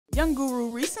Young Guru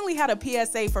recently had a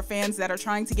PSA for fans that are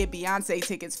trying to get Beyonce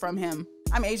tickets from him.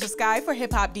 I'm Skye for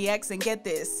HipHopDX, and get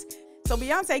this. So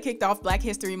Beyonce kicked off Black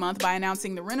History Month by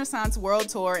announcing the Renaissance World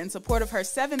Tour in support of her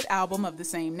 7th album of the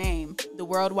same name. The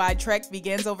worldwide trek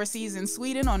begins overseas in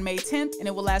Sweden on May 10th, and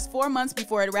it will last 4 months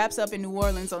before it wraps up in New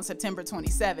Orleans on September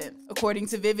 27th. According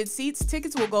to Vivid Seats,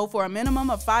 tickets will go for a minimum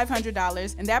of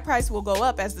 $500, and that price will go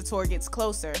up as the tour gets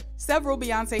closer. Several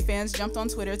Beyonce fans jumped on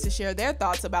Twitter to share their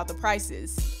thoughts about the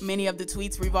prices. Many of the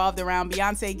tweets revolved around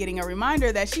Beyonce getting a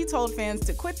reminder that she told fans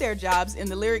to quit their jobs in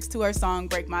the lyrics to her song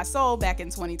Break My Soul back in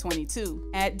 2022.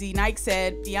 At D Nike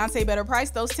said, Beyonce better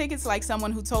price those tickets like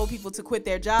someone who told people to quit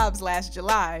their jobs last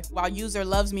July. While user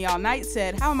Loves Me All Night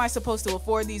said, how am I supposed to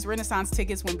afford these Renaissance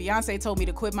tickets when Beyonce told me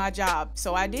to quit my job?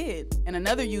 So I did. And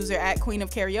another user at Queen of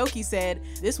Karaoke said,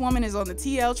 this woman is on the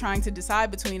TL trying to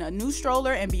decide between a new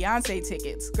stroller and Beyonce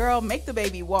tickets. Girl, make the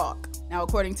baby walk. Now,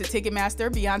 according to Ticketmaster,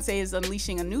 Beyonce is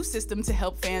unleashing a new system to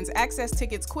help fans access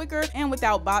tickets quicker and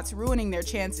without bots ruining their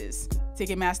chances.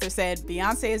 Ticketmaster said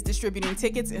Beyonce is distributing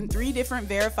tickets in 3 different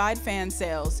verified fan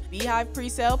sales: Beehive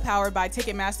presale powered by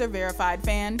Ticketmaster Verified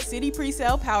Fan, City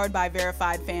presale powered by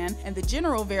Verified Fan, and the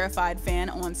General Verified Fan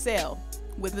on sale.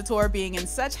 With the tour being in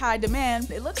such high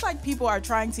demand, it looks like people are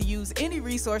trying to use any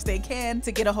resource they can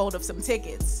to get a hold of some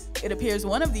tickets. It appears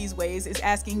one of these ways is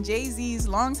asking Jay-Z's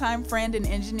longtime friend and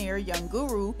engineer Young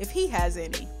Guru if he has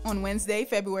any. On Wednesday,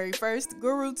 February 1st,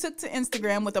 Guru took to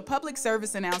Instagram with a public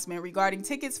service announcement regarding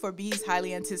tickets for B's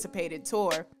highly anticipated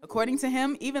tour. According to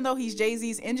him, even though he's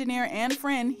Jay-Z's engineer and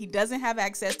friend, he doesn't have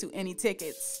access to any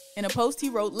tickets. In a post he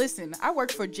wrote, "Listen, I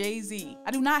work for Jay-Z.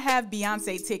 I do not have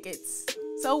Beyonce tickets."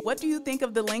 So what do you think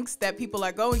of the links that people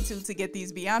are going to get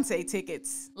these Beyonce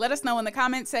tickets? Let us know in the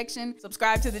comment section.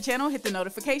 Subscribe to the channel, hit the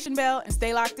notification bell, and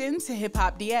stay locked in to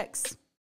HipHopDX.